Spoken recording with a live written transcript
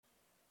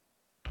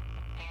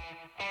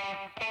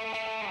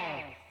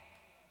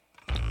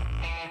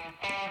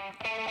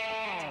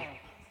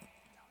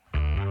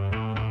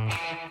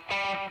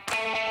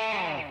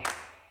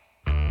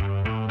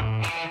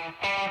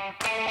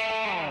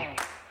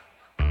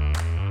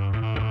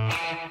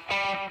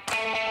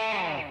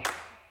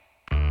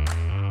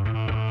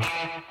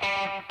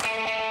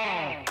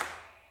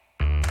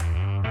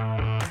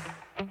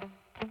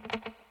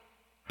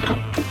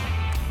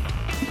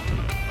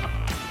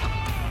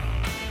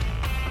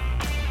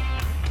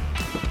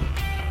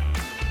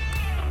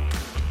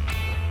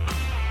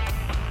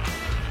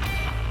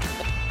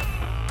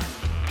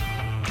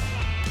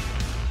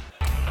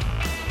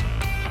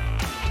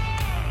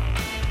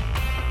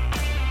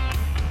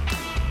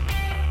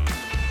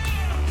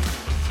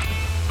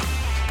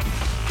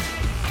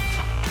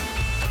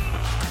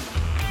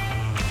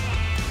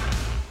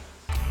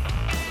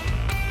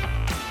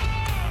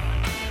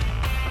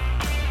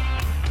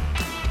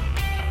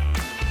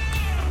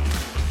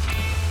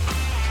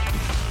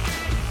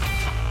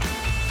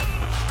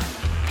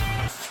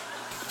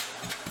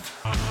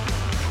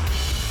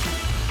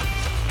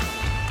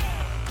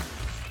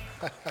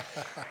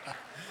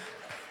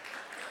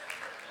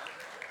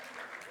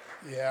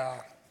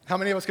How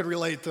many of us could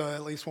relate to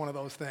at least one of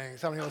those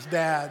things? How many of us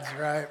dads,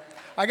 right?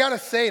 I gotta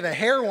say, the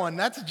hair one,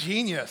 that's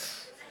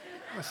genius.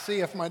 Let's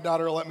see if my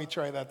daughter will let me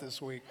try that this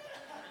week.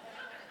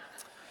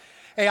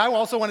 Hey, I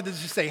also wanted to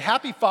just say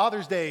happy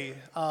Father's Day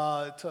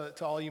to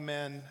all you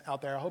men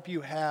out there. I hope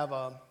you have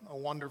a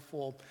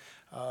wonderful,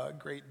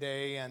 great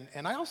day.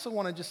 And I also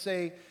want to just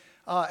say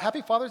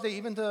happy Father's Day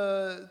even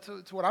to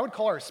what I would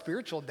call our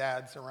spiritual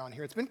dads around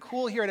here. It's been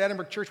cool here at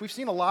Edinburgh Church. We've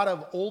seen a lot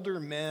of older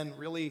men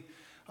really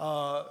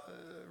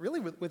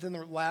within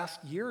the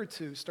last year or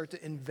two start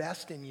to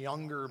invest in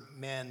younger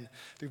men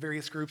through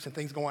various groups and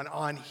things going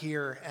on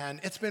here.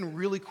 And it's been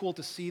really cool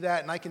to see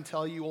that. And I can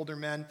tell you, older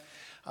men,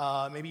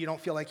 maybe you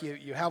don't feel like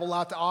you have a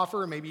lot to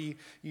offer. Maybe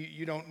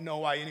you don't know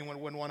why anyone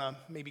wouldn't want to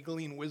maybe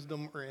glean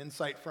wisdom or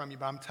insight from you.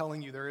 But I'm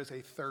telling you, there is a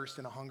thirst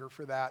and a hunger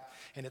for that.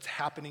 And it's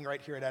happening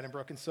right here at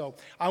Edinburgh. And so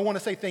I want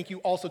to say thank you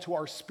also to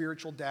our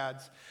spiritual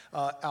dads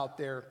out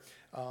there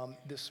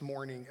this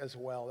morning as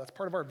well. That's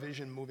part of our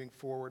vision moving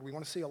forward. We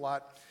want to see a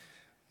lot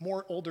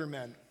more older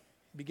men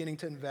beginning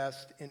to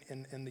invest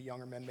in the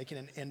younger men, making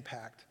an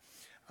impact.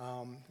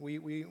 We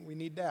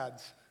need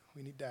dads.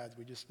 We need dads.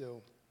 We just do.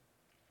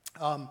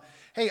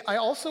 Hey, I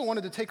also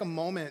wanted to take a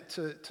moment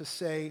to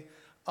say,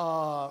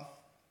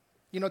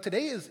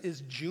 today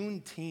is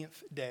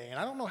Juneteenth Day, and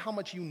I don't know how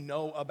much you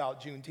know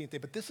about Juneteenth Day,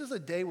 but this is a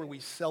day where we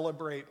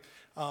celebrate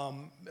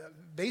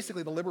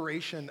basically the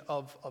liberation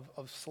of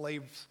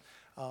slaves.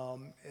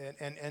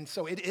 And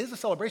so it is a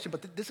celebration,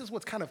 but this is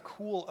what's kind of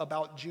cool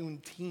about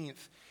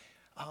Juneteenth.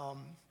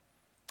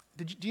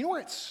 Do you know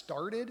where it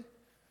started?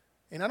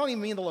 And I don't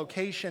even mean the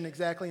location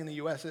exactly in the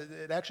U.S.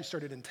 It actually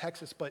started in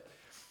Texas, but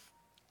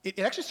it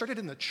actually started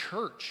in the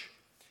church.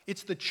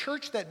 It's the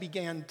church that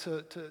began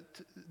to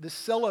the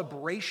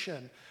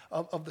celebration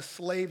of the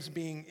slaves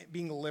being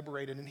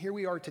liberated. And here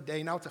we are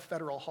today. Now it's a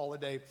federal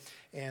holiday,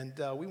 and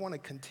we want to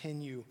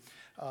continue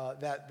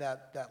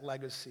that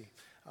legacy.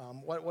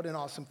 What an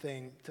awesome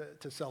thing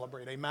to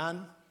celebrate.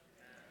 Amen?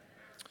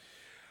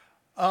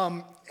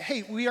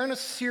 Hey, we are in a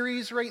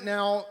series right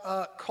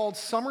now called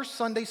Summer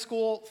Sunday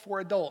School for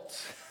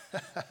Adults.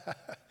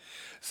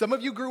 Some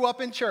of you grew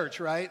up in church,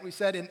 right? We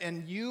said,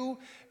 and you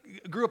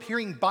grew up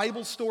hearing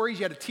Bible stories.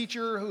 You had a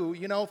teacher who,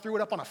 threw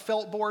it up on a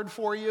felt board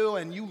for you,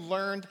 and you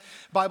learned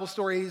Bible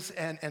stories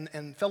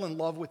and fell in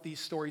love with these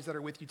stories that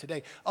are with you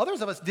today.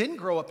 Others of us didn't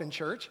grow up in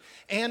church,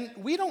 and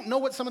we don't know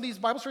what some of these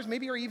Bible stories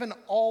maybe are even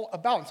all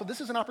about. And so this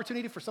is an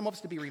opportunity for some of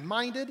us to be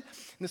reminded,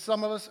 and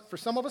for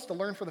some of us to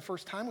learn for the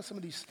first time what some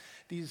of these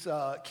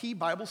key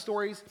Bible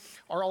stories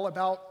are all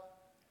about.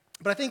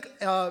 But I think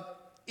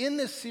in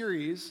this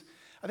series,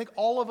 I think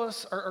all of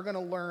us are going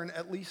to learn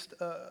at least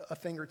a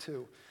thing or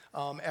two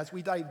as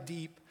we dive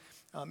deep,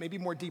 maybe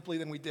more deeply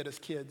than we did as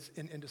kids,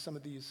 into some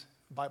of these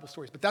Bible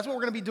stories. But that's what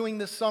we're going to be doing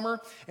this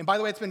summer. And by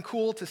the way, it's been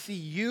cool to see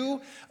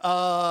you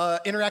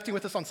interacting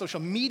with us on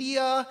social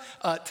media,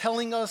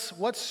 telling us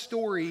what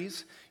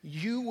stories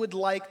you would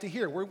like to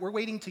hear. We're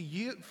waiting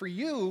for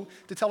you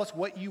to tell us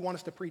what you want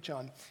us to preach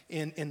on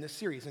in this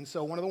series. And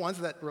so one of the ones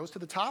that rose to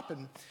the top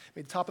and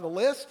made the top of the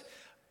list,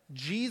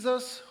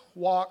 Jesus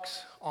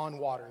walks on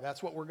water.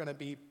 That's what we're going to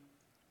be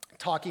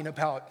talking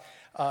about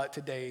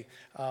today,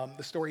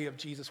 the story of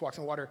Jesus walks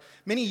on water.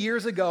 Many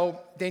years ago,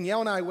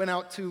 Danielle and I went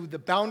out to the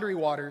Boundary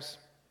Waters,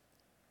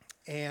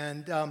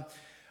 and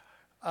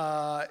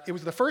it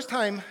was the first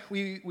time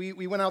we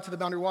went out to the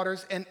Boundary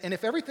Waters, and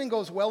if everything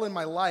goes well in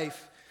my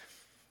life,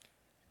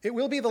 it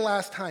will be the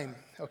last time,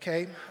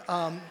 okay,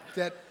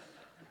 that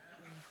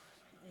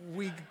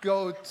we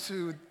go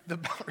to the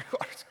Boundary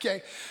Waters,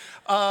 okay?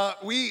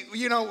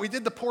 We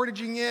did the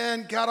portaging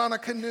in, got on a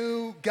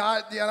canoe,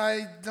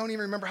 I don't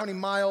even remember how many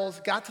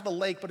miles, got to the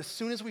lake, but as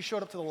soon as we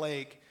showed up to the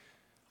lake,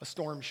 a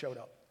storm showed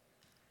up.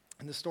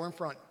 And the storm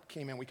front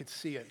came in, we could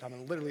see it. I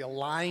mean, literally a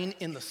line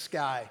in the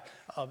sky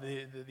of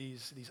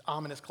these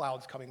ominous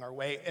clouds coming our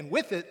way. And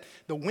with it,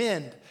 the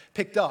wind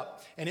picked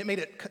up, and it made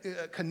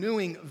it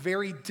canoeing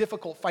very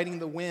difficult, fighting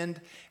the wind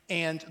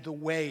and the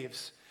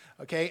waves,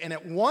 okay? And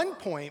at one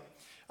point,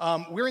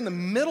 we're in the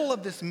middle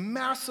of this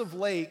massive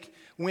lake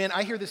when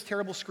I hear this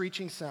terrible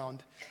screeching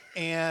sound,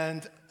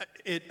 and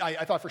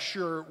I thought for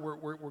sure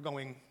we're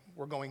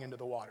going into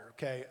the water,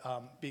 okay?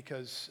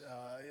 Because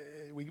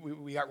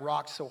we got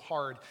rocked so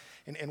hard.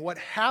 And what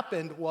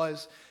happened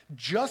was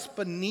just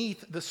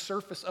beneath the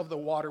surface of the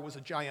water was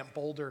a giant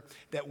boulder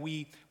that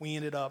we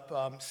ended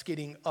up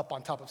skidding up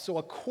on top of. So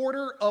a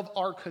quarter of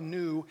our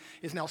canoe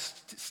is now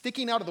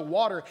sticking out of the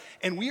water,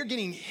 and we are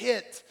getting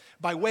hit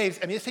by waves.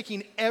 I mean, it's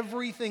taking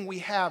everything we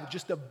have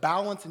just to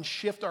balance and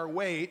shift our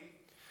weight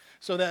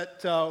so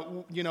that,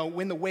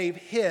 when the wave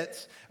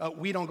hits,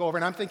 we don't go over.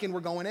 And I'm thinking we're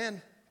going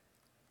in.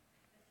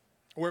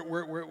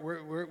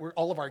 We're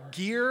all of our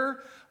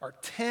gear, our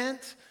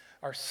tent,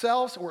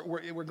 ourselves,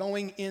 we're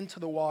going into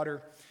the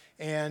water.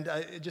 And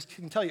I just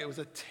can tell you, it was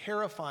a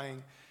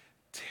terrifying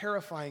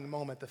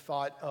moment, the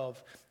thought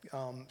of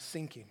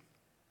sinking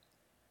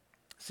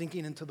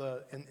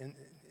into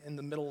in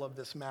the middle of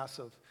this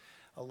massive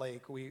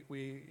lake.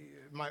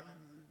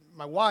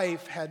 My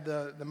wife had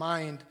the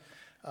mind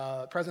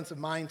presence of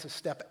mind to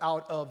step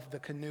out of the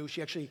canoe.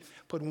 She actually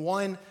put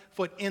one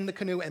foot in the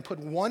canoe and put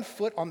one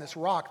foot on this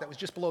rock that was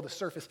just below the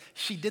surface.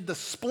 She did the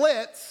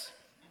splits,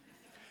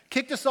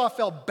 kicked us off,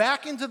 fell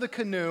back into the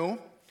canoe,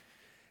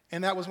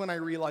 and that was when I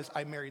realized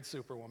I married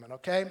Superwoman,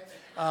 okay?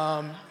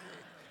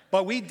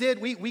 But we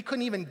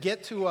couldn't even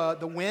get to,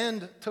 the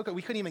wind took it,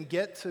 we couldn't even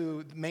get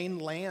to the main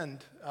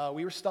land.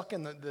 We were stuck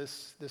in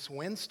this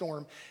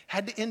windstorm,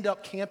 had to end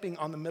up camping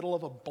on the middle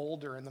of a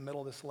boulder in the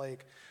middle of this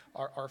lake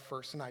our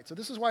first night. So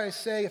this is why I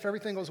say if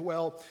everything goes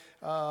well,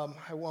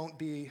 I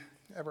won't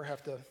ever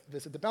have to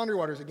visit the Boundary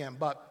Waters again.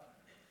 But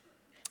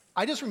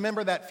I just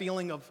remember that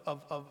feeling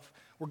of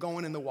we're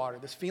going in the water,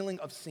 this feeling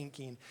of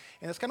sinking.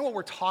 And that's kind of what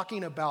we're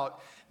talking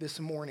about this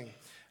morning.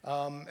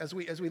 As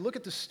we look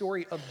at the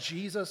story of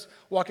Jesus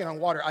walking on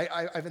water,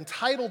 I've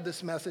entitled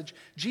this message,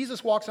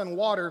 Jesus Walks on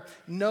Water,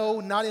 No,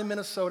 Not in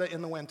Minnesota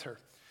in the Winter.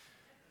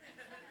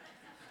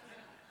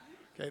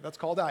 Okay, that's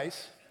called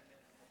ice.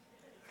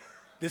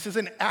 This is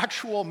an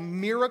actual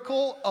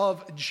miracle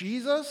of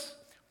Jesus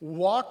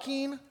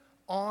walking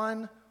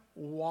on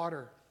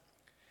water.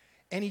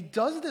 And he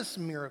does this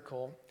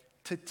miracle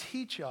to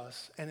teach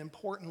us an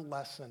important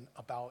lesson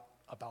about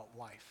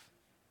life.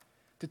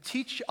 To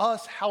teach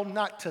us how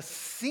not to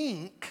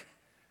sink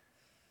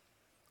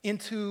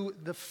into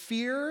the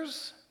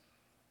fears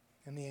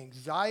and the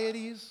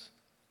anxieties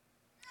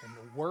and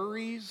the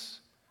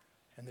worries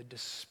and the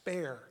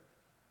despair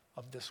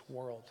of this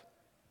world.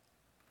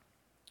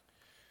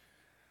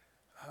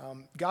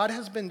 God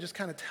has been just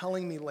kind of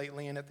telling me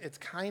lately, and it's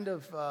kind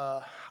of,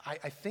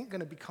 I think, going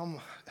to become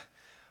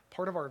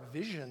part of our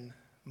vision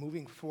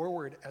moving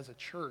forward as a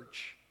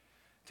church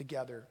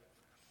together.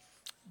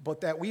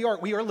 But that we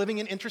are living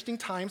in interesting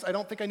times. I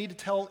don't think I need to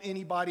tell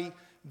anybody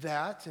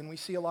that, and we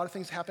see a lot of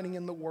things happening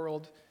in the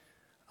world.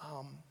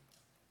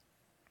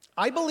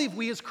 I believe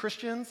we as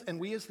Christians and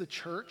we as the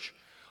church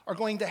are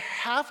going to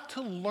have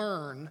to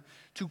learn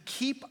to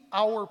keep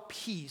our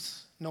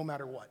peace no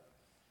matter what.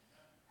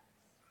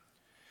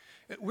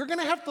 We're going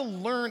to have to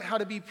learn how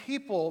to be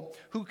people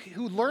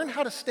who learn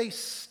how to stay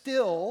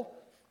still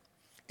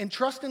and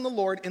trust in the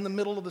Lord in the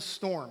middle of the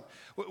storm.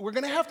 We're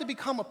going to have to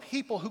become a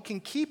people who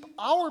can keep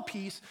our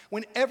peace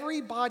when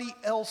everybody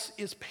else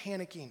is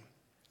panicking.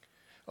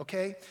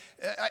 Okay?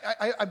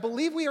 I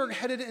believe we are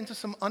headed into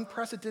some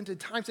unprecedented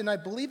times, and I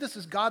believe this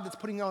is God that's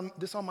putting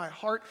this on my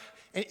heart.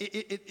 And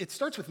it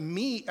starts with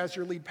me as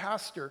your lead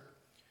pastor.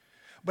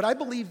 But I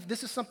believe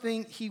this is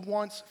something he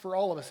wants for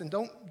all of us. And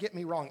don't get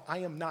me wrong, I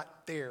am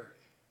not there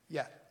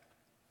yet.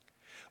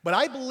 But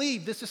I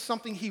believe this is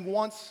something he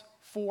wants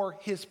for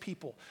his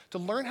people, to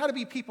learn how to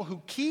be people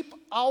who keep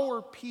our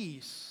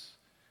peace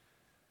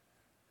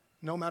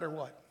no matter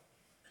what,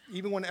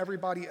 even when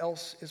everybody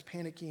else is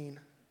panicking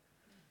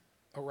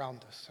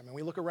around us. I mean,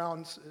 we look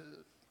around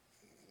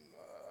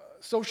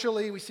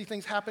socially, we see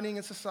things happening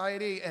in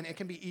society, and it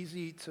can be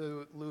easy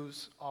to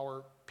lose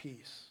our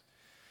peace.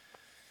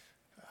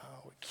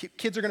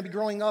 Kids are going to be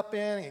growing up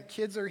in, and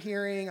kids are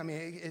hearing. I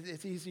mean,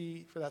 it's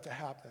easy for that to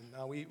happen.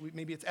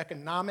 Maybe it's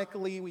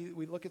economically.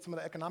 We look at some of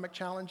the economic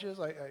challenges.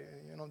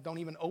 Don't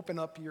even open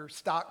up your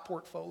stock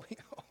portfolio,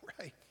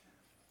 right?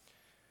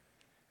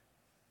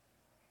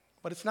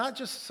 But it's not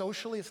just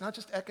socially. It's not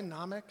just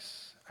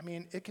economics. I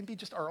mean, it can be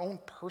just our own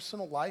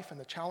personal life and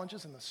the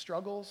challenges and the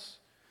struggles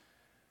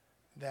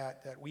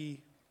that we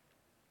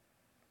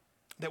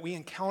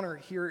encounter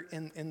here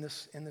in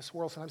this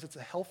world. Sometimes it's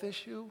a health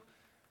issue.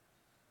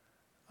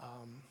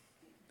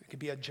 It could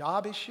be a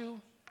job issue.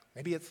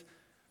 Maybe it's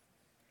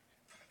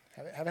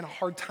having a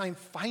hard time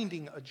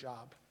finding a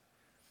job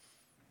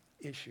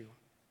issue.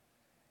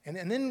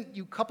 And then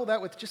you couple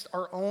that with just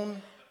our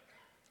own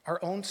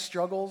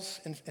struggles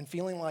and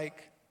feeling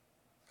like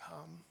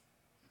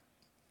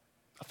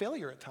a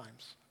failure at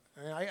times.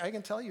 I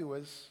can tell you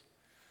as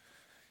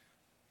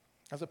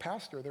a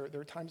pastor,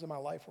 there are times in my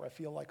life where I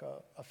feel like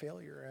a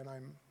failure, and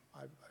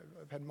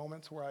I've had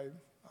moments where I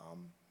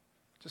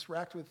just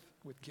racked with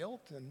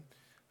guilt and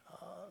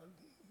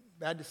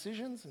bad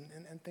decisions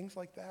and things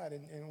like that.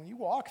 And when you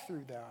walk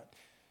through that,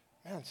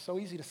 man, it's so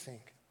easy to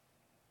sink.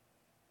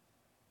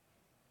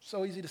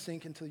 So easy to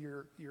sink into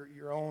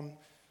your own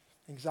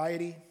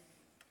anxiety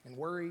and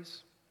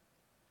worries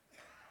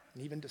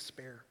and even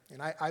despair.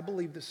 And I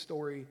believe this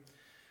story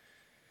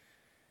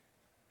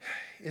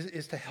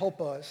is to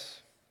help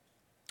us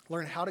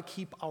learn how to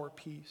keep our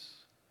peace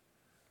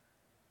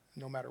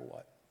no matter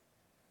what.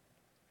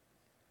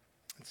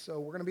 So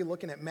we're going to be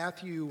looking at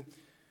Matthew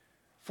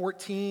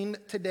 14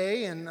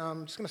 today, and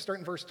I'm just going to start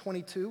in verse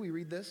 22. We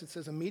read this. It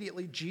says,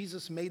 "Immediately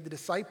Jesus made the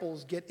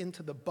disciples get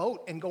into the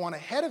boat and go on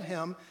ahead of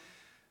him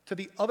to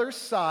the other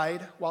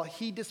side while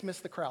he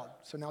dismissed the crowd."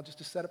 So now just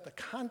to set up the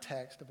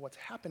context of what's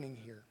happening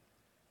here.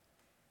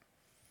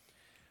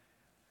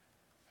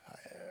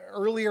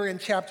 Earlier in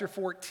chapter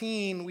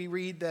 14, we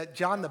read that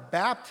John the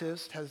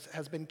Baptist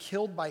has been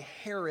killed by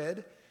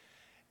Herod.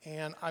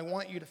 And I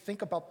want you to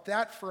think about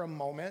that for a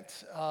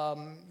moment.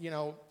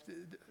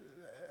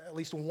 at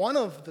least one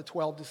of the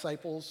 12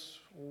 disciples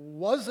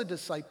was a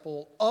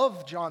disciple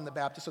of John the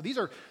Baptist. So these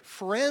are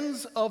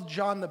friends of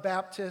John the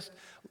Baptist.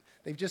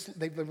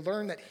 They've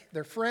learned that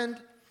their friend,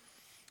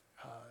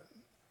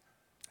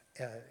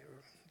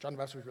 John the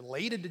Baptist, was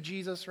related to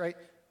Jesus, right,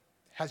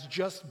 has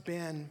just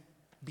been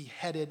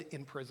beheaded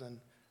in prison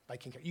by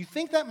King Herod. You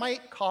think that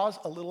might cause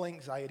a little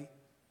anxiety?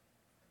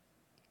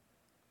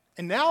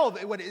 And now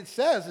what it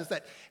says is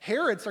that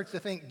Herod starts to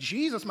think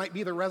Jesus might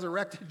be the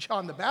resurrected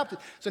John the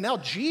Baptist. So now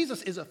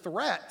Jesus is a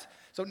threat.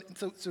 So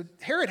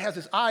Herod has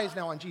his eyes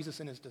now on Jesus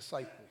and his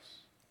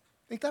disciples.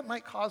 Think that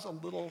might cause a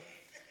little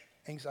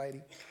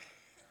anxiety?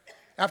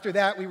 After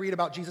that, we read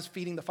about Jesus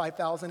feeding the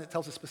 5,000. It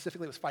tells us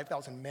specifically it was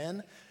 5,000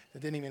 men.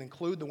 It didn't even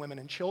include the women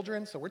and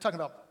children. So we're talking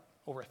about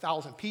over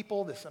 1,000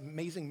 people, this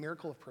amazing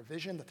miracle of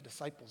provision that the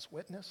disciples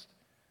witnessed.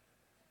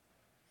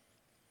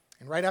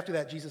 And right after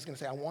that, Jesus is going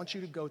to say, I want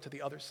you to go to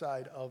the other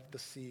side of the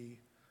Sea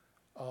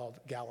of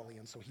Galilee.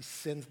 And so he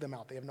sends them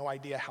out. They have no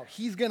idea how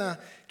he's going to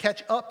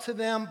catch up to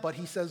them, but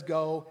he says,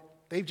 go.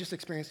 They've just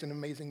experienced an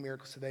amazing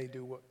miracle, so they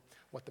do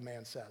what the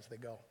man says. They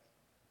go.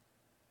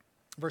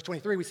 Verse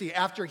 23, we see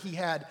after he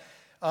had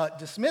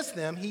dismissed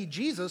them,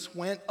 Jesus,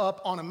 went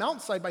up on a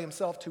mountainside by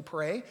himself to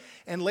pray.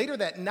 And later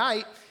that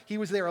night, he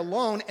was there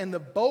alone, and the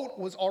boat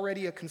was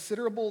already a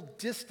considerable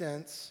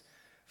distance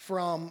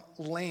from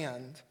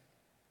land,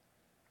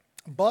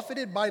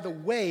 buffeted by the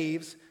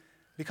waves,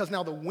 because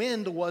now the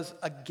wind was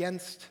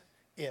against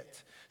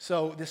it.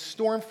 So this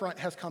storm front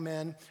has come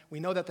in.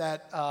 We know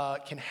that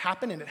can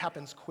happen, and it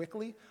happens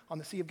quickly on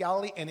the Sea of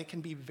Galilee, and it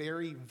can be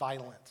very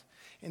violent.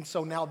 And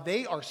so now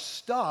they are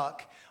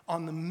stuck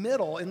in the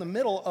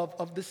middle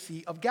of the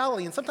Sea of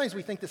Galilee. And sometimes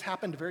we think this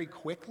happened very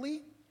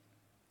quickly.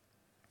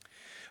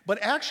 But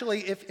actually,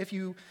 if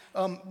you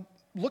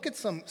look at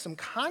some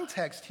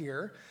context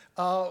here,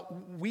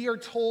 we are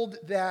told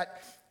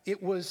that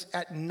it was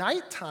at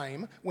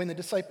nighttime when the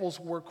disciples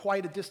were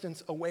quite a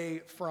distance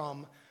away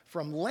from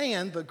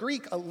land. The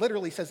Greek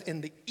literally says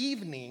in the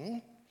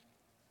evening.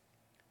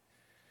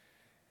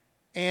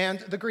 And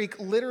the Greek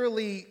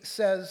literally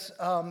says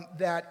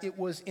that it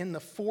was in the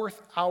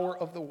 4th hour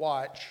of the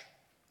watch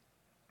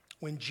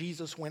when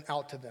Jesus went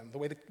out to them. The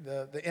way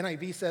the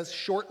NIV says,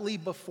 shortly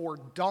before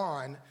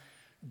dawn,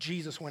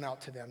 Jesus went out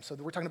to them. So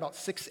we're talking about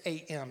 6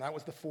 a.m. That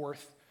was the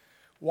 4th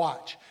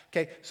watch.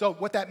 Okay, so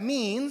what that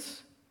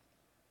means,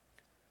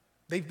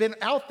 they've been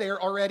out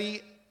there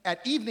already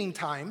at evening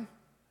time.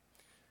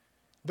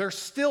 They're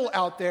still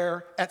out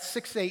there at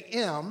 6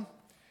 a.m.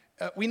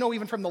 We know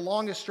even from the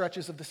longest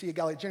stretches of the Sea of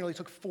Galilee, it generally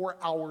took 4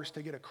 hours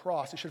to get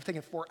across. It should have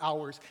taken 4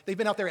 hours. They've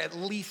been out there at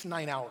least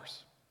 9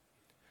 hours.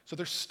 So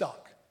they're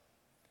stuck.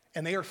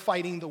 And they are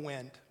fighting the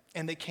wind.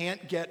 And they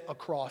can't get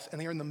across. And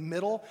they are in the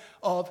middle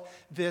of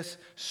this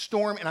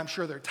storm. And I'm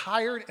sure they're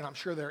tired. And I'm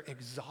sure they're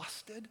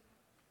exhausted.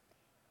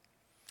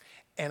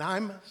 And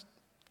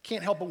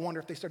can't help but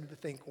wonder if they started to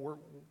think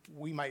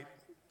we might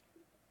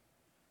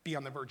be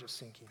on the verge of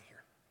sinking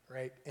here,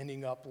 right?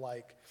 Ending up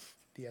like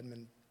the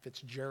Edmund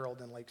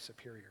Fitzgerald in Lake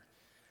Superior,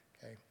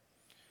 okay?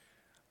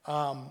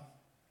 I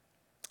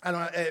don't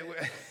know,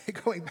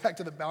 going back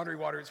to the Boundary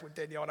Waters when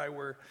Danielle and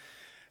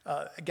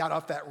I got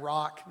off that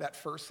rock that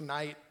first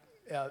night,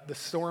 the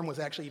storm was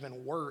actually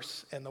even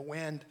worse, and the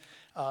wind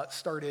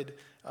started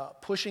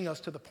pushing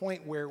us to the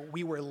point where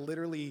we were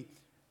literally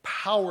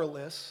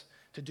powerless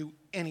to do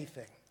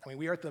anything. I mean,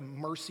 we are at the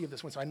mercy of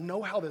this wind. So I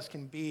know how this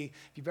can be.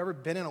 If you've ever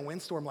been in a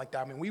windstorm like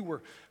that, I mean, we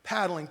were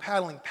paddling.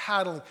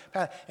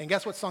 And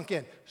guess what sunk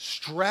in?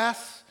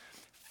 Stress,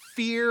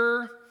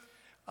 fear.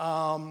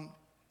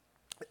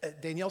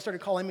 Danielle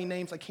started calling me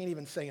names I can't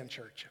even say in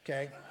church,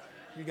 okay?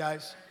 You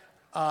guys.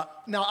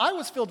 Now, I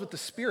was filled with the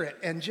Spirit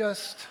and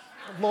just,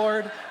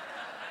 Lord,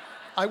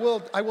 I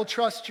will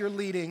trust your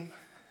leading.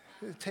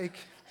 Take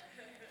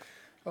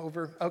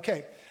over.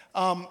 Okay.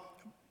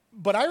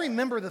 But I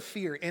remember the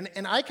fear,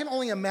 and I can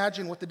only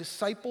imagine what the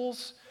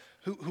disciples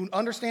who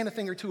understand a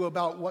thing or two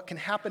about what can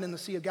happen in the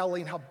Sea of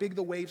Galilee and how big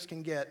the waves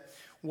can get,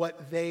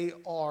 what they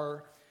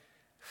are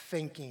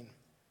thinking.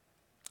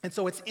 And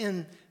so it's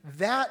in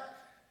that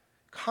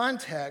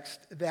context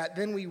that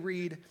then we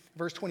read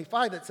verse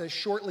 25 that says,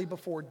 shortly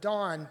before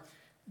dawn,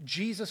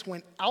 Jesus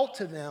went out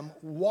to them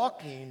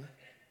walking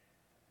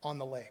on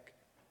the lake.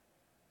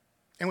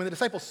 And when the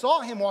disciples saw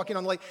him walking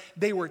on the lake,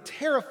 they were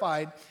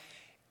terrified.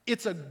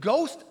 It's a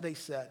ghost, they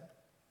said.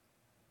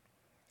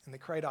 And they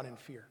cried out in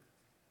fear.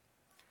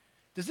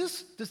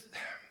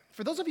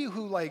 For those of you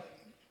who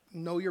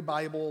know your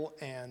Bible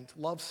and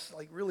love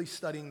really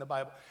studying the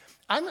Bible,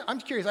 I'm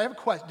curious, I have a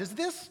question. Does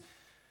this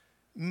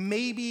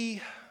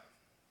maybe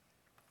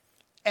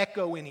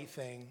echo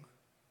anything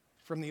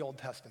from the Old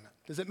Testament?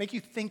 Does it make you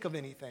think of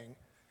anything?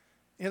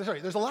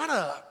 There's a lot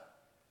of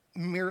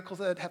miracles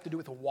that have to do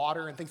with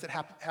water and things that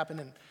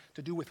happen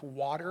to do with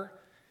water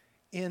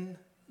in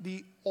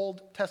the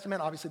Old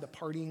Testament. Obviously, the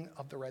parting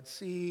of the Red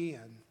Sea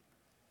and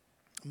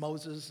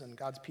Moses and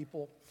God's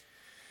people.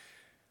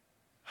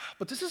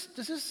 But does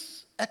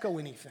this echo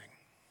anything?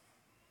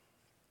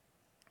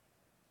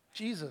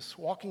 Jesus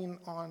walking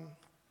on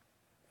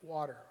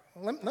water.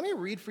 Let me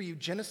read for you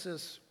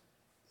Genesis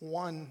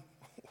 1,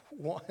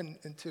 1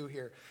 and 2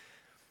 here.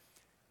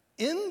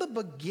 In the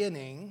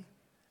beginning,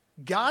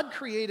 God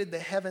created the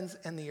heavens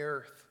and the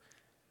earth.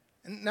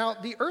 And now,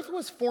 the earth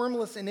was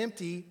formless and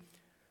empty.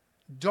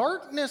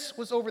 Darkness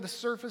was over the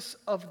surface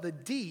of the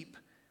deep,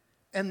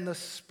 and the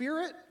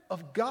Spirit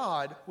of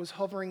God was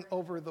hovering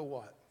over the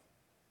what?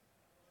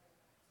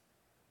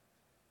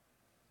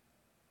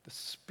 The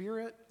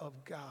Spirit of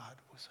God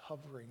was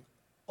hovering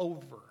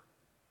over.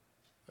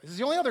 This is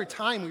the only other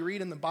time we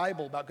read in the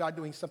Bible about God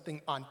doing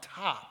something on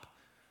top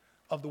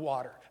of the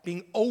water,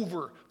 being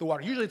over the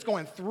water. Usually it's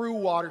going through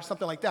water,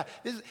 something like that.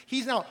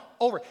 He's now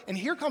over. And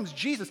here comes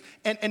Jesus.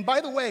 And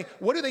by the way,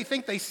 what do they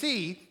think they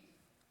see?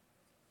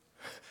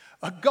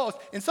 A ghost.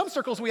 In some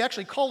circles, we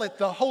actually call it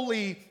the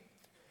Holy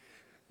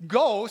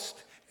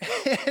Ghost.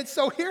 And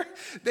so here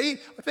they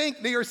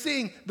think they are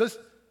seeing this.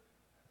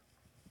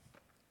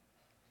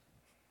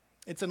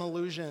 It's an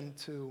allusion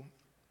to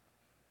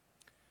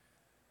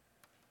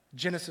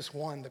Genesis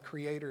 1, the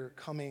Creator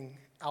coming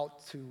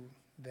out to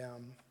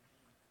them.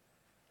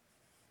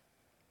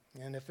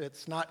 And if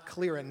it's not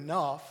clear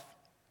enough,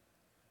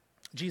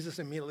 Jesus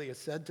immediately has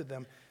said to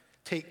them,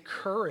 "Take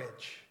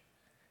courage.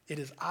 It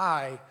is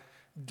I.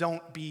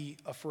 Don't be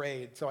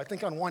afraid." So I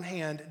think on one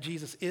hand,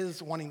 Jesus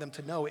is wanting them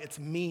to know it's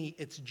me,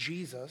 it's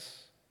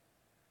Jesus.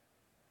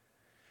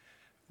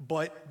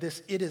 But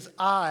this "it is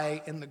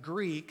I" in the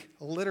Greek,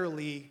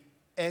 literally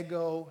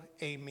ego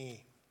eimi,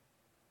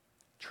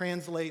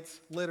 translates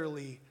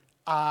literally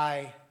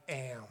I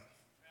am.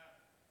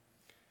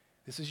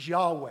 This is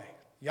Yahweh.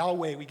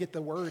 Yahweh, we get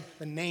the word,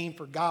 the name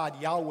for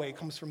God, Yahweh,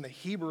 comes from the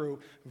Hebrew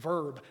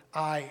verb,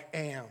 I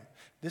am.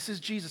 This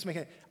is Jesus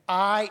making it,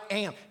 I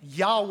am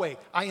Yahweh,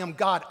 I am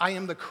God, I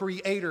am the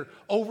Creator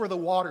over the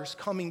waters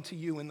coming to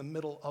you in the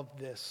middle of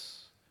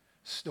this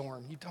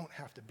storm. You don't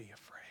have to be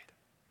afraid.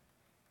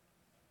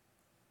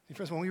 See,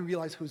 friends, when we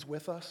realize who's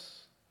with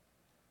us,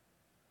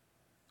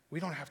 we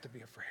don't have to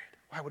be afraid.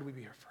 Why would we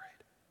be afraid?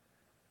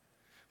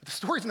 But the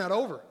story's not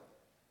over.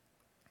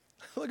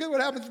 Look at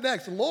what happens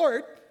next.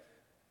 "Lord,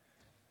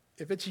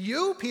 if it's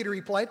you," Peter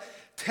replied,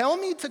 "tell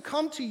me to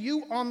come to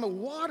you on the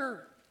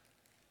water."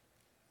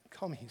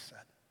 "Come," he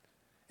said.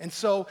 And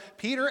so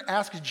Peter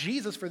asks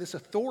Jesus for this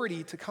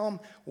authority to come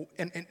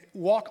and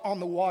walk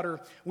on the water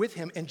with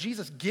him. And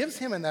Jesus gives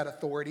him that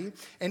authority.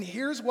 And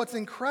here's what's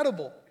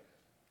incredible.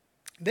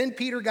 Then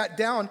Peter got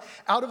down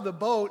out of the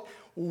boat,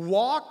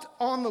 walked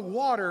on the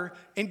water,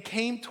 and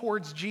came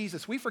towards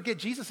Jesus. We forget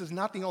Jesus is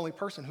not the only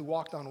person who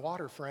walked on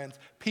water, friends.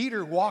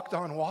 Peter walked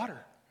on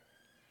water.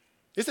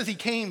 This says he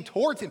came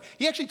towards him.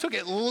 He actually took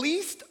at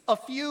least a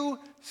few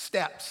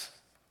steps.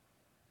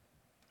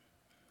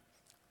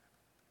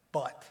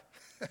 But,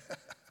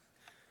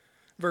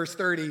 verse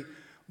 30,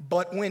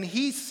 "But when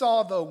he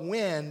saw the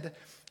wind,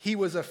 he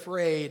was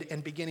afraid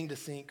and beginning to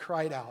sink,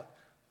 cried out,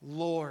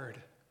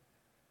 'Lord,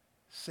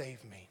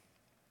 save me.'"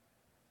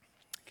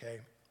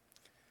 Okay.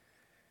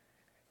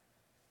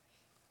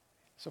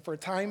 So for a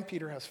time,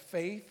 Peter has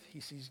faith. He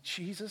sees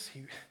Jesus.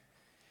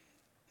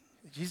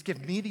 Jesus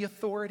give me the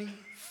authority.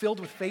 Filled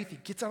with faith, he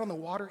gets out on the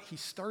water. He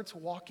starts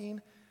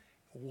walking.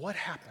 What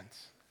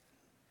happens?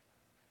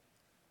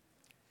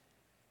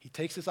 He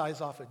takes his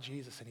eyes off of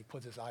Jesus and he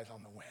puts his eyes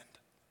on the wind.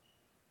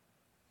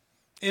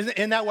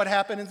 Isn't that what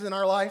happens in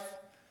our life?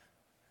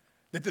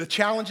 The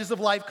challenges of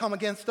life come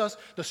against us.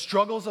 The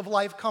struggles of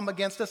life come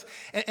against us.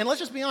 And let's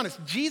just be honest.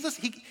 Jesus,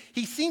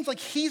 he seems like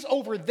he's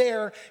over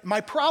there.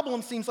 My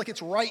problem seems like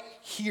it's right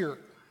here.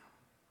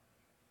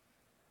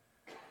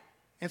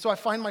 And so I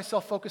find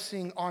myself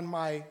focusing on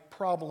my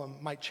problem,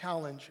 my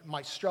challenge,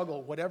 my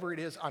struggle, whatever it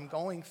is I'm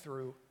going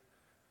through,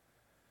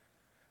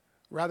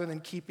 rather than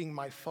keeping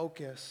my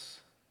focus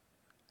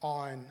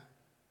on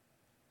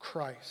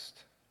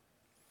Christ.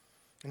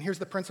 And here's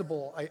the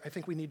principle I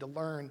think we need to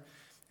learn.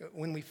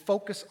 When we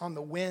focus on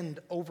the wind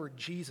over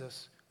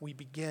Jesus, we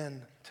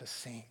begin to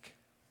sink.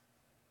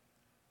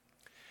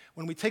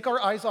 When we take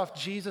our eyes off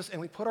Jesus and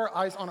we put our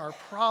eyes on our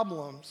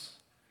problems,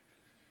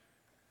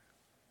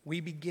 we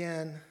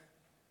begin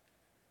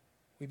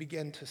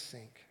to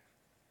sink.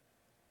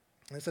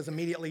 And it says,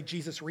 immediately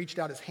Jesus reached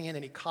out his hand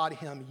and he caught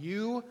him.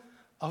 "You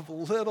of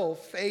little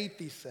faith,"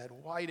 he said,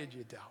 "why did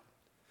you doubt?"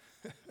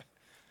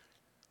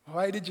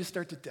 Why did you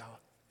start to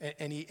doubt?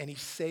 And he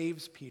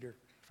saves Peter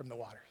from the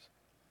waters.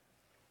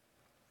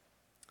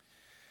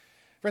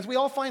 Friends, we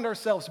all find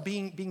ourselves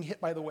being hit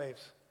by the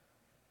waves.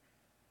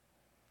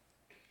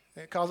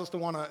 It causes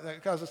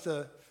us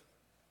to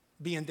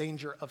be in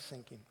danger of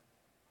sinking.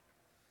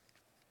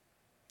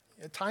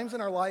 At times in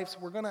our lives,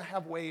 we're going to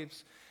have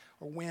waves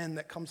or wind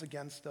that comes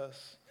against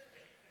us.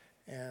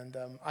 And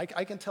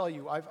I can tell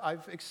you,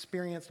 I've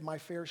experienced my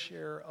fair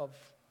share of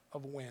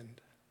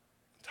wind.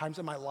 Times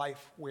in my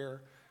life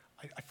where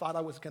I thought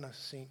I was going to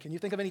sink. Can you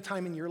think of any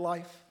time in your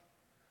life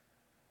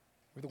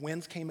where the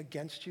winds came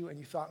against you and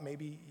you thought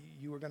maybe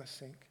you were going to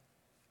sink?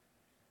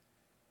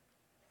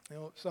 You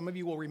know, some of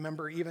you will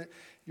remember even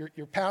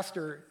your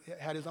pastor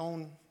had his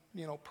own,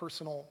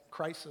 personal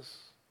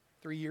crisis.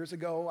 3 years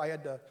ago, I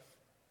had to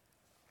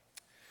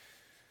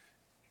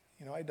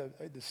I had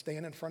to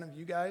stand in front of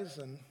you guys,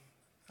 and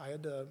I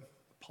had to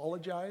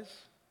apologize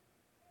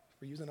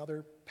for using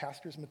other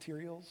pastors'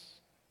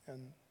 materials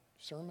and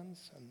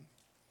sermons and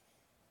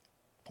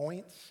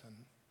points, and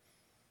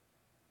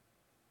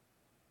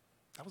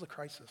that was a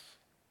crisis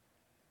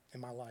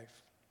in my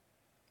life.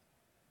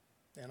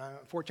 And I'm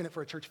fortunate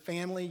for a church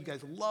family. You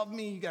guys love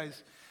me. You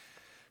guys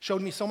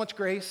showed me so much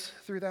grace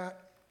through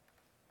that,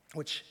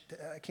 which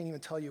I can't even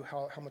tell you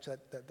how much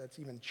that's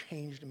even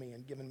changed me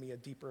and given me a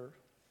deeper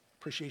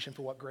appreciation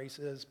for what grace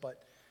is.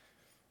 But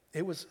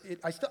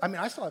I still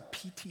have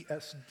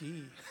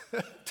PTSD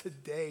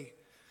today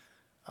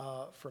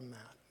from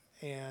that.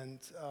 And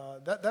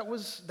that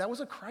was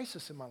a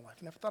crisis in my life.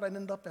 I never thought I'd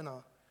end up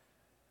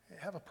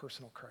have a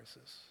personal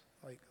crisis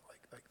like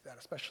that,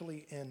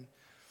 especially in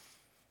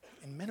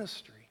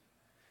ministry.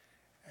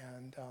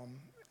 And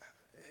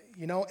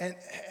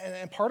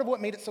and part of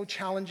what made it so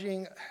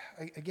challenging,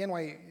 again,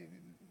 why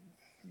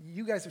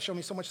you guys have shown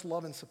me so much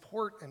love and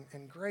support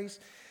and grace.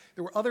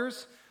 There were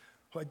others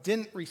who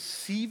didn't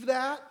receive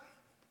that.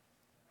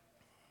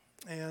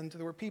 And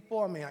there were people,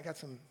 I got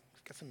some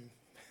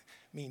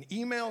mean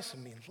emails,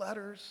 some mean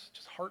letters,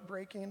 just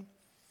heartbreaking.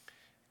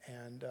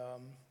 And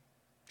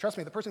trust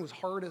me, the person who was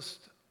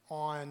hardest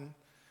on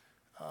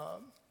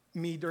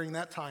me during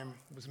that time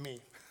was me.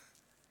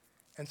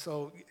 And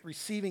so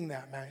receiving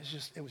that, man,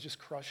 it was just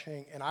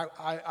crushing. And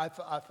I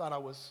thought I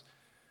was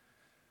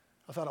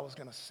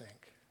going to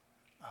sink.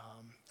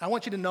 I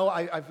want you to know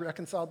I've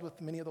reconciled with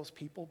many of those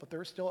people, but there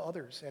are still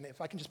others. And if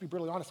I can just be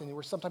brutally honest, and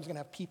we're sometimes going to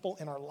have people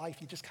in our life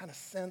you just kind of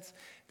sense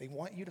they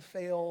want you to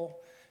fail.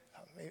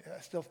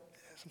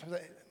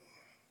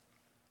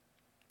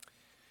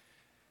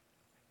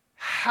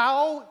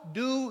 How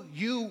do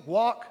you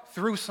walk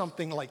through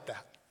something like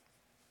that?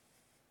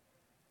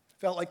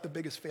 Felt like the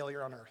biggest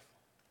failure on earth.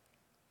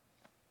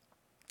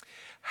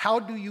 How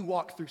do you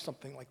walk through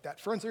something like that?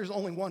 Friends, there's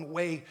only one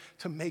way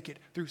to make it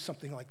through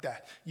something like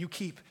that. You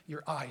keep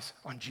your eyes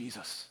on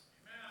Jesus.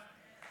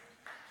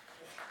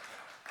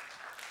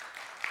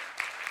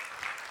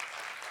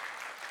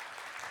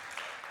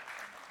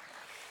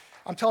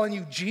 I'm telling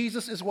you,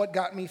 Jesus is what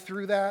got me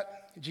through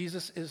that.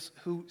 Jesus is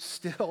who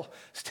still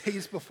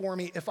stays before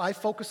me. If I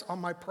focus on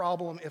my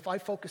problem, if I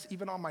focus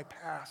even on my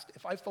past,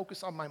 if I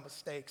focus on my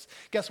mistakes,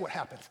 guess what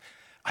happens?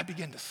 I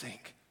begin to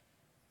sink.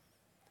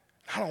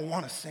 I don't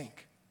want to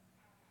sink.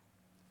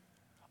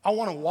 I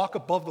want to walk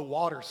above the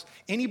waters.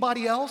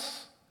 Anybody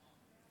else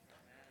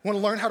want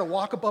to learn how to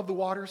walk above the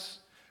waters?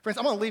 Friends,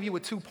 I'm going to leave you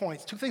with 2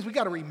 points. 2 things we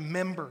got to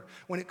remember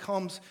when it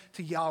comes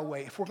to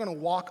Yahweh if we're going to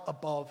walk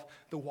above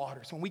the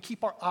waters. When we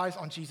keep our eyes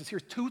on Jesus,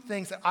 here's 2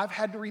 things that I've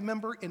had to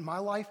remember in my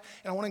life,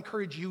 and I want to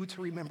encourage you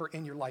to remember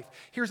in your life.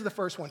 Here's the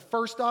first one.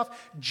 First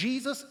off,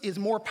 Jesus is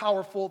more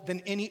powerful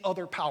than any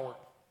other power.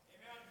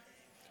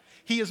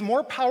 He is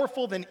more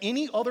powerful than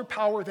any other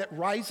power that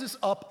rises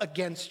up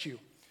against you,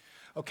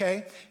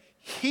 okay?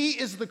 He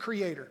is the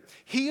creator.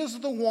 He is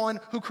the one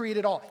who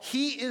created all.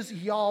 He is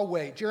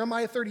Yahweh.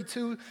 Jeremiah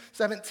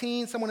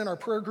 32:17, someone in our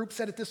prayer group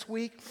said it this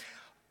week.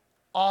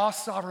 Ah,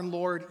 sovereign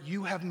Lord,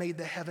 you have made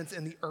the heavens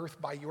and the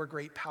earth by your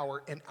great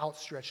power and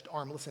outstretched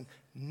arm. Listen,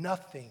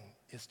 nothing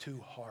is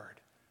too hard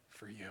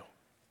for you.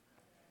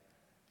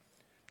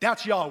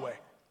 That's Yahweh.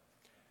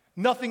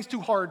 Nothing's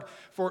too hard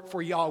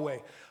for Yahweh.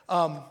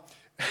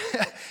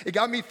 It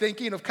got me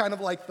thinking of kind of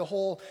like the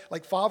whole,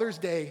 like Father's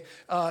Day,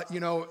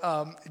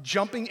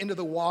 jumping into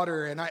the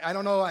water. And I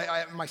don't know,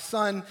 my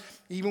son,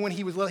 even when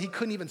he was little, he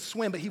couldn't even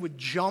swim, but he would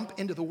jump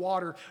into the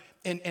water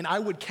and I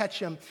would catch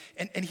him.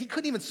 And he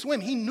couldn't even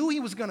swim. He knew he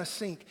was going to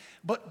sink.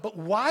 But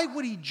why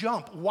would he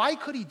jump? Why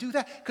could he do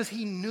that? Because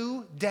he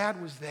knew Dad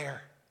was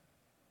there.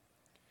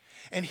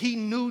 And he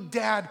knew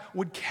Dad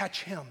would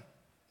catch him.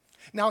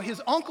 Now,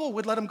 his uncle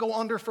would let him go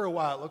under for a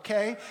while,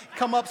 okay?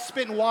 Come up,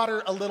 spit in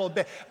water a little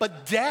bit.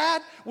 But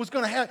Dad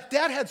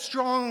had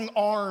strong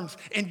arms,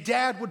 and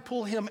Dad would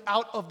pull him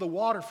out of the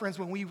water. Friends,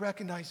 when we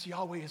recognize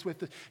Yahweh is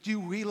with us, do you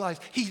realize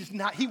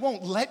he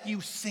won't let you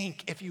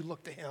sink if you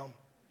look to him. Amen.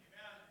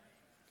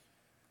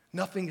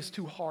 Nothing is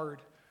too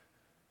hard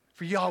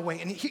for Yahweh.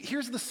 And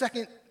here's the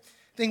second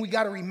thing we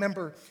got to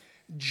remember.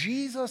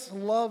 Jesus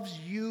loves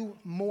you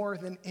more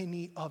than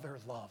any other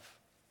love.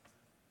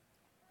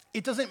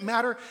 It doesn't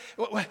matter.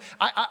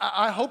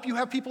 I hope you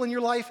have people in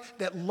your life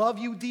that love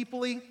you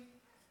deeply.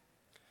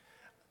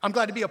 I'm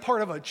glad to be a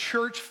part of a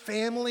church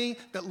family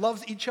that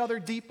loves each other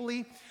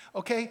deeply.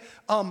 Okay,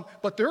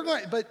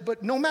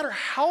 but no matter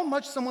how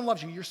much someone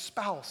loves you, your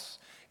spouse,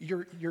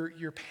 your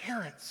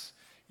parents,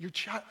 your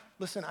child.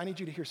 Listen, I need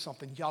you to hear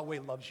something. Yahweh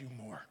loves you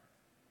more.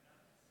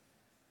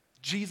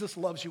 Jesus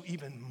loves you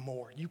even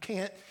more. We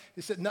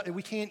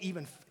can't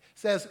even.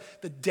 Says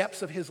the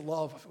depths of his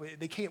love,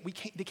 they can't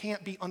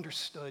be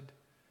understood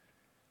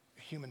in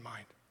the human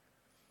mind.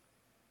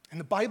 And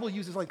the Bible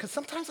uses like, because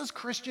sometimes as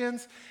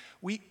Christians,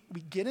 we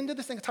get into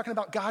this thing of talking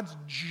about God's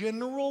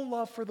general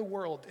love for the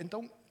world. And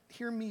don't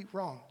hear me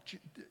wrong.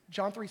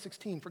 John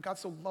 3:16, for God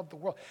so loved the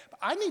world. But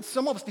I need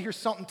some of us to hear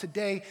something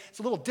today. It's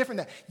a little different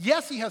than that.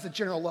 Yes, he has a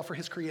general love for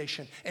his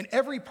creation and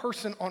every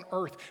person on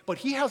earth, but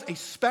he has a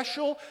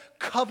special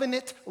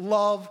covenant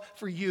love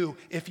for you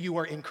if you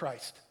are in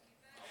Christ.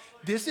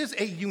 This is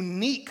a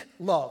unique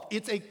love.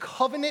 It's a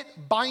covenant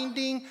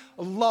binding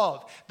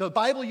love. The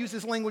Bible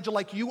uses language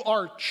like you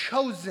are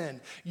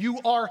chosen, you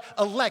are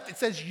elect. It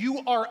says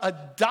you are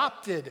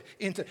adopted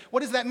into.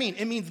 What does that mean?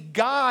 It means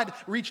God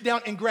reached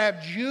down and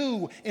grabbed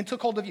you and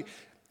took hold of you.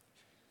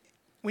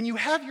 When you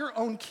have your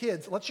own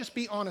kids, let's just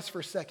be honest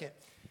for a second.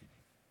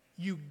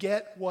 You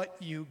get what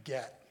you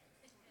get.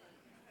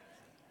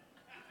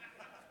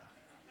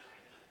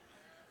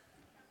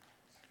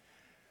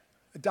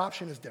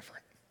 Adoption is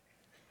different.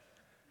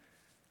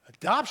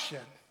 Adoption,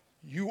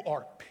 you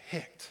are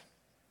picked.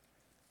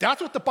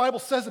 That's what the Bible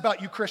says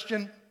about you,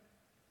 Christian.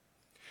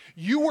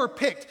 You were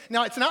picked.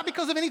 Now, it's not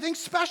because of anything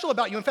special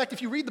about you. In fact,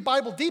 if you read the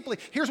Bible deeply,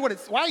 here's what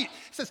why it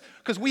says,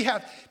 because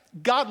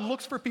God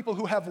looks for people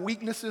who have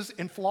weaknesses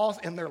and flaws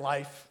in their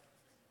life,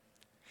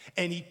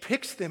 and he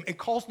picks them and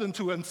calls them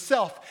to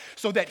himself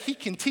so that he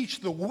can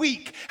teach the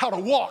weak how to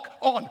walk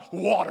on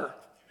water.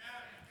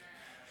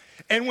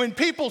 And when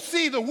people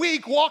see the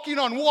weak walking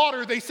on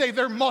water, they say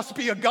there must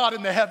be a God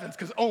in the heavens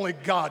because only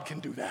God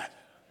can do that.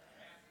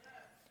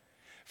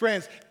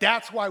 Friends,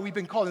 that's why we've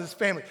been called in this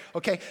family,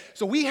 okay?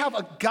 So we have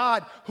a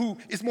God who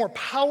is more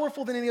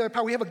powerful than any other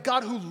power. We have a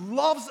God who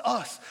loves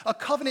us, a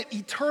covenant,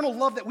 eternal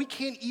love that we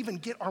can't even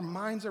get our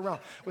minds around,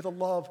 with a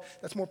love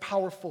that's more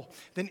powerful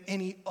than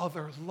any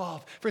other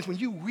love. Friends, when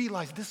you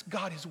realize this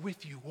God is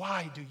with you,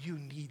 why do you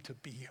need to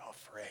be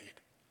afraid?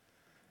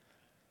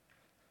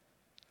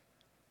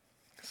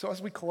 So as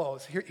we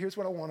close, here's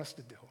what I want us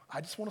to do.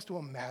 I just want us to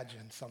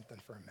imagine something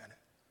for a minute.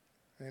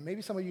 And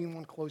maybe some of you even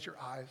want to close your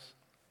eyes.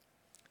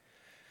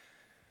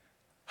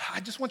 I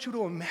just want you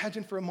to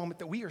imagine for a moment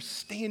that we are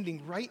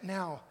standing right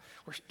now,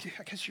 or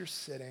I guess you're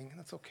sitting,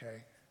 that's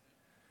okay,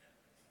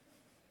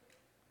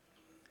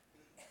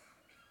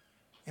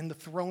 in the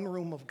throne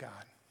room of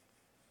God.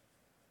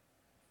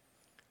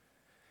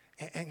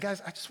 And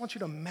guys, I just want you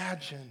to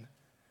imagine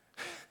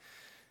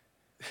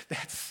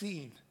that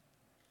scene.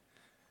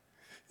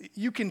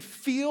 You can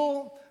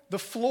feel the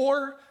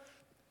floor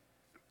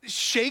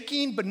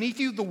shaking beneath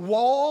you. The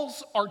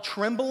walls are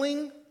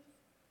trembling.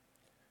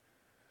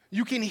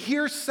 You can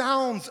hear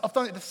sounds of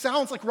thunder,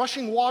 sounds like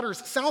rushing waters,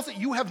 sounds that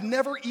you have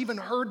never even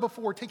heard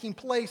before taking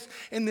place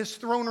in this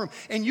throne room.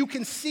 And you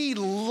can see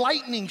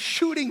lightning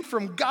shooting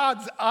from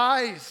God's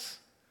eyes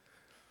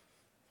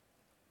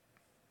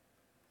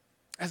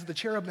as the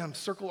cherubim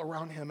circle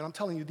around him. And I'm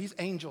telling you, these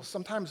angels,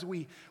 sometimes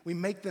we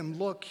make them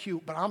look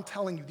cute, but I'm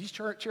telling you, these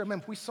cherubim,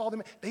 if we saw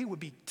them, they would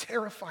be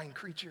terrifying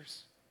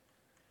creatures.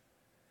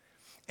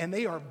 And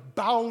they are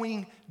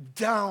bowing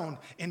down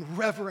in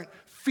reverent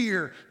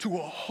fear to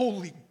a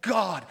holy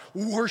God,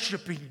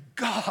 worshiping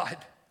God.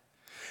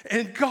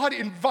 And God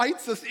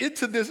invites us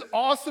into this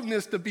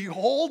awesomeness to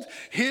behold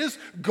his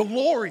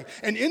glory.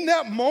 And in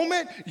that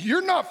moment,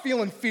 you're not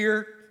feeling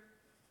fear.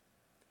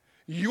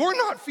 You're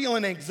not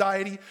feeling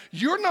anxiety.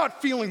 You're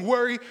not feeling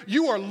worry.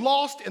 You are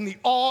lost in the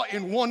awe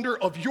and wonder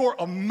of your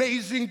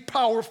amazing,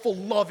 powerful,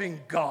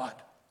 loving God.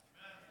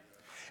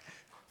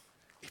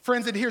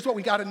 Friends, and here's what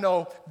we got to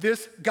know.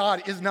 This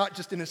God is not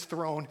just in his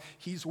throne.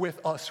 He's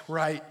with us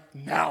right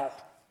now.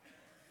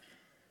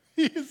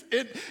 He's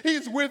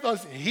with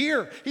us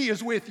here. He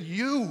is with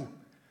you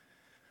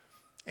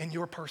in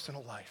your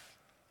personal life.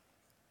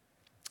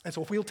 And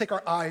so if we'll take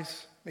our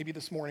eyes, maybe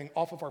this morning,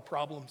 off of our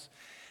problems,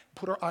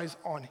 put our eyes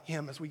on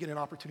him as we get an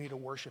opportunity to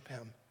worship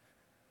him,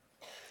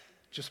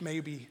 just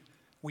maybe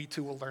we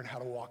too will learn how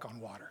to walk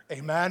on water.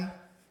 Amen?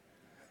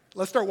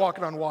 Let's start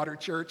walking on water,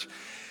 church.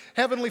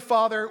 Heavenly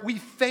Father, we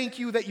thank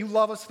you that you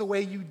love us the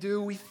way you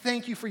do. We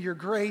thank you for your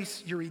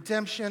grace, your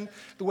redemption,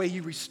 the way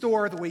you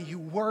restore, the way you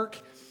work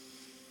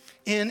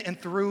in and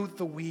through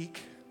the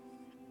weak.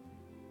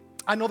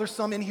 I know there's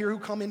some in here who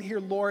come in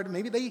here, Lord,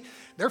 maybe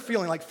they're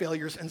feeling like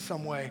failures in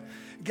some way.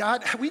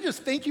 God, we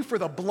just thank you for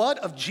the blood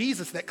of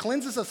Jesus that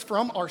cleanses us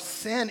from our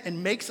sin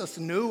and makes us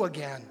new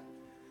again.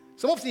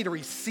 Some of us need to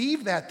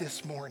receive that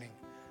this morning.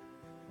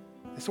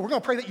 And so we're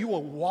going to pray that you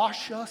will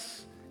wash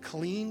us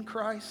clean,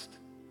 Christ.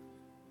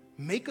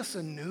 Make us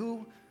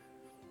anew.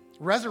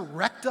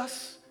 Resurrect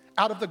us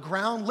out of the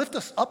ground. Lift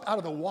us up out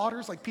of the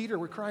waters like Peter.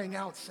 We're crying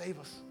out, save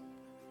us.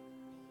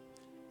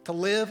 To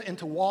live and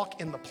to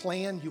walk in the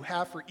plan you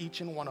have for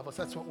each and one of us.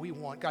 That's what we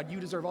want. God, you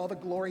deserve all the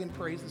glory and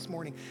praise this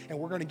morning, and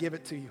we're going to give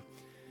it to you.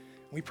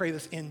 We pray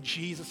this in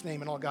Jesus'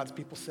 name, and all God's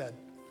people said,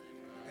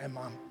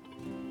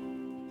 Amen.